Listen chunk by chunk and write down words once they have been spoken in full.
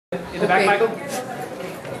the back, Michael.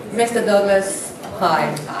 Mr. Douglas,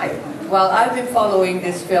 hi. Hi. Well, I've been following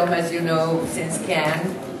this film, as you know, since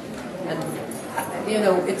Cannes, and you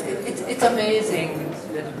know, it's amazing.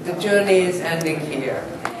 The journey is ending here.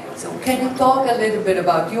 So can you talk a little bit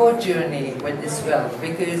about your journey with this film?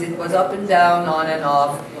 Because it was up and down, on and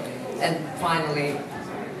off, and finally,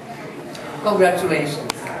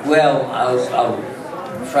 congratulations. Well, I'll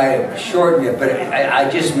try to shorten it, but I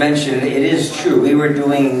just mentioned it is true. We were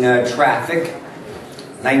doing Traffic,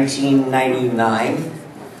 1999,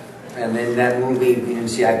 and in that movie, you can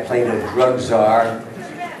see I played a drug czar,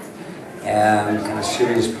 kind of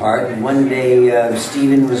serious part. And one day,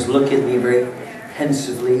 Stephen was looking at me very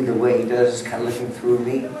pensively, the way he does, kind of looking through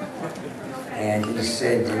me, and he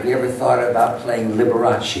said, "Have you ever thought about playing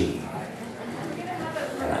Liberace?"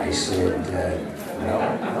 And I said,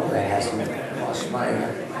 no, that hasn't crossed my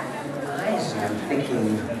eyes. And I'm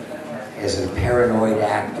thinking, as a paranoid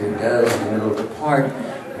actor does in the middle of the part,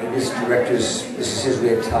 maybe this director's, this is his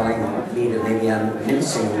way of telling me that maybe I'm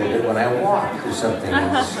mincing a little bit when I walk or something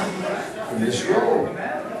in this role.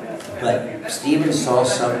 But Stephen saw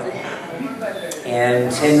something,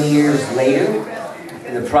 and 10 years later,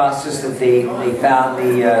 in the process that they found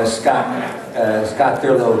the Scott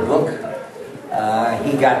Thurlow book,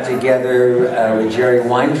 he got together with Jerry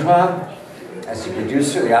Weintraub as the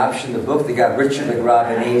producer. They optioned the book. They got Richard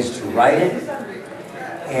McRobbinaise to write it.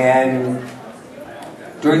 And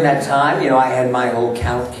during that time, you know, I had my whole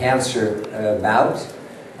cancer bout.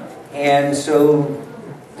 And so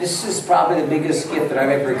this is probably the biggest gift that I've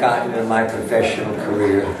ever gotten in my professional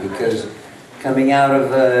career, because coming out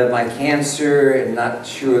of my cancer and not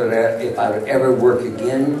sure that if I would ever work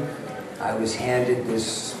again, I was handed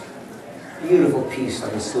this beautiful piece on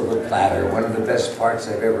a silver platter, one of the best parts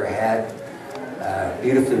I've ever had.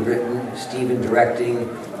 Beautifully written, Stephen directing,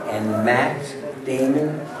 and Matt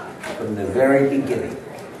Damon, from the very beginning,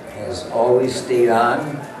 has always stayed on.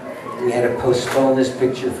 We had to postpone this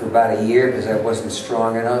picture for about a year because I wasn't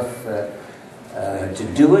strong enough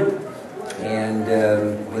to do it, and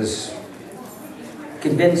was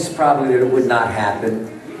convinced probably that it would not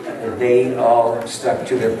happen. They all stuck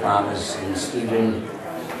to their promise, and Stephen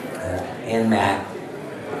and Matt.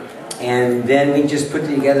 And then we just put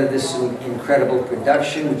together this incredible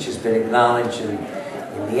production, which has been acknowledged in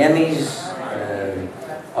the Emmys,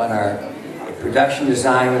 on our production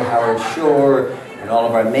design with Howard Shore, and all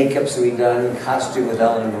of our makeups that we've done, costume with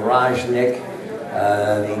Ellen Mirajnik,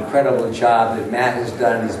 the incredible job that Matt has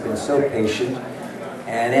done. He's been so patient.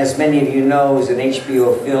 And as many of you know, as an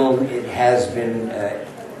HBO film, it has been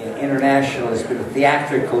international. It's been a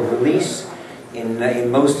theatrical release in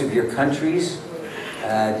most of your countries.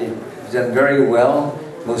 It's done very well,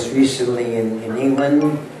 most recently in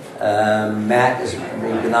England. Matt has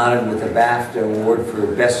been honored with a BAFTA award for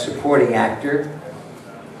Best Supporting Actor.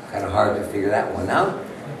 Kind of hard to figure that one out,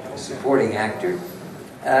 supporting actor.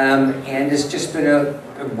 And it's just been a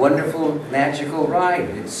wonderful, magical ride.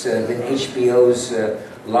 It's been HBO's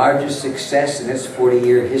largest success in its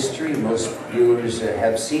 40-year history. Most viewers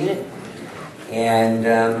have seen it. And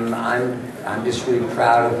I'm just really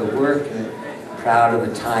proud of the work and proud of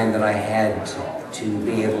the time that I had to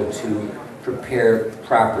be able to prepare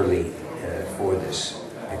properly for this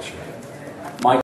picture.